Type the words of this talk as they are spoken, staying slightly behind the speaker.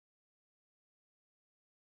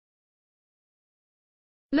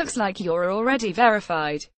Looks like you're already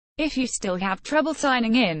verified. If you still have trouble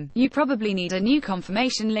signing in, you probably need a new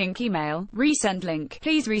confirmation link email. Resend link.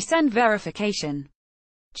 Please resend verification.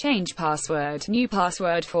 Change password. New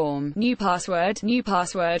password form. New password. New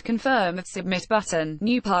password. Confirm. Submit button.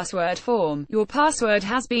 New password form. Your password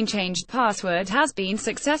has been changed. Password has been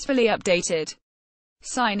successfully updated.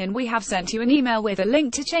 Sign in. We have sent you an email with a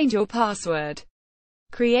link to change your password.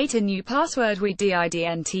 Create a new password. We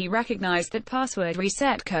didn't recognize that password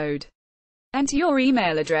reset code. Enter your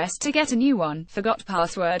email address to get a new one. Forgot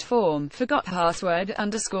password form. Forgot password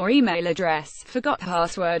 _ email address. Forgot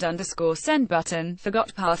password _ send button.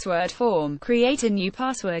 Forgot password form. Create a new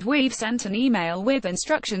password. We've sent an email with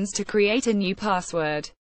instructions to create a new password.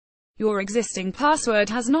 Your existing password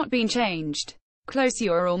has not been changed. Close.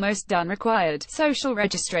 You're almost done. Required social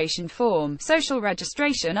registration form. Social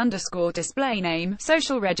registration _ display name.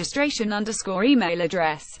 Social registration _ email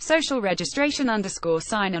address. Social registration _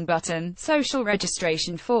 sign in button. Social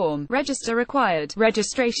registration form. Register required.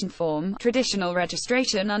 Registration form. Traditional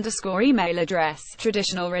registration _ email address.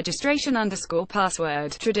 Traditional registration _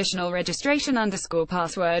 password. Traditional registration _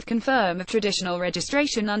 password. Confirm. Traditional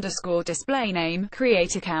registration _ display name.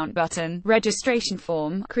 Create account button. Registration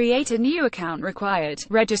form. Create a new account required.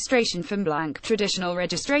 Registration form blank. Traditional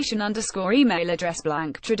registration _ email address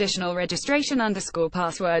blank. Traditional registration _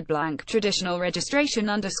 password blank. Traditional registration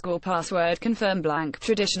 _ password. Confirm blank.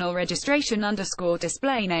 Traditional registration _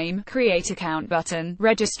 display name. Create account button.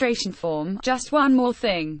 Registration form. Just one more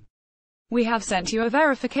thing. We have sent you a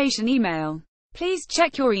verification email. Please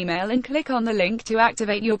check your email and click on the link to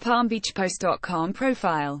activate your PalmBeachPost.com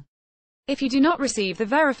profile. If you do not receive the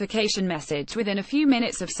verification message within a few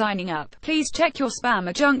minutes of signing up, please check your spam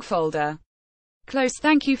or junk folder. Close.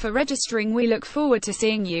 Thank you for registering. We look forward to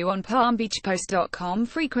seeing you on PalmBeachPost.com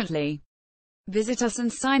frequently. Visit us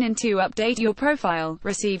and sign in to update your profile,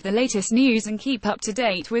 receive the latest news and keep up to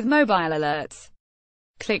date with mobile alerts.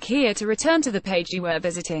 Click here to return to the page you were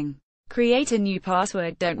visiting. Create a new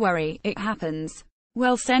password. Don't worry, it happens.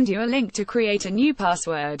 We'll send you a link to create a new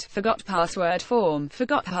password. Forgot password form.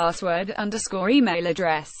 Forgot password _ email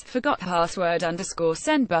address. Forgot password _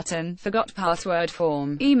 send button. Forgot password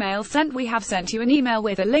form. Email sent. We have sent you an email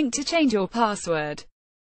with a link to change your password.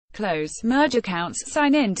 Close. Merge accounts.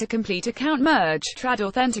 Sign in to complete account merge. Trad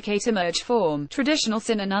authenticator merge form. Traditional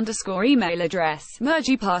SIN _ email address.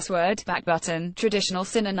 Merge password. Back button. Traditional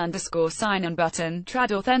SIN _ sign in button. Trad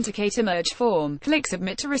authenticator merge form. Click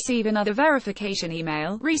submit to receive another verification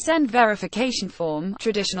email. Resend verification form.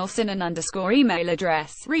 Traditional SIN _ email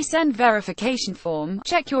address. Resend verification form.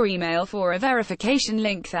 Check your email for a verification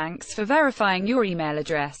link. Thanks for verifying your email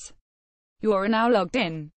address. You're now logged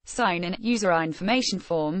in. Sign in. User information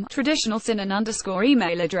form. Traditional SIN _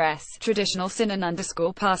 email address. Traditional SIN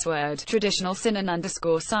 _ password. Traditional SIN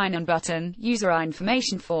 _ sign in button. User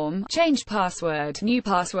information form. Change password. New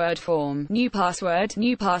password form. New password.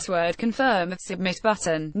 New password. Confirm. Submit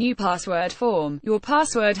button. New password form. Your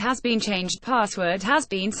password has been changed. Password has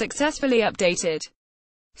been successfully updated.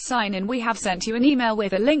 Sign in. We have sent you an email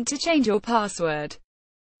with a link to change your password.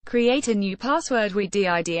 Create a new password. We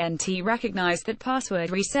didn't recognize that password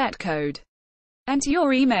reset code. Enter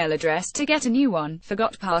your email address to get a new one.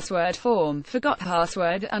 Forgot password form. Forgot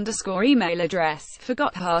password _ email address.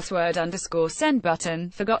 Forgot password _ send button.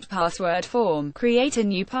 Forgot password form. Create a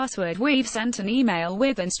new password. We've sent an email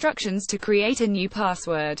with instructions to create a new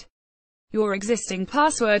password. Your existing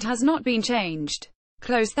password has not been changed.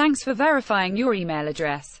 Close. Thanks for verifying your email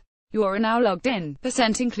address. You're now logged in.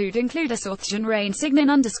 Include us authgen rain signin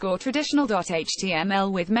 _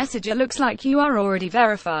 traditional.html with messenger. Looks like you are already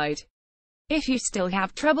verified. If you still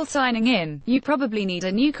have trouble signing in, you probably need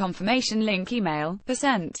a new confirmation link email.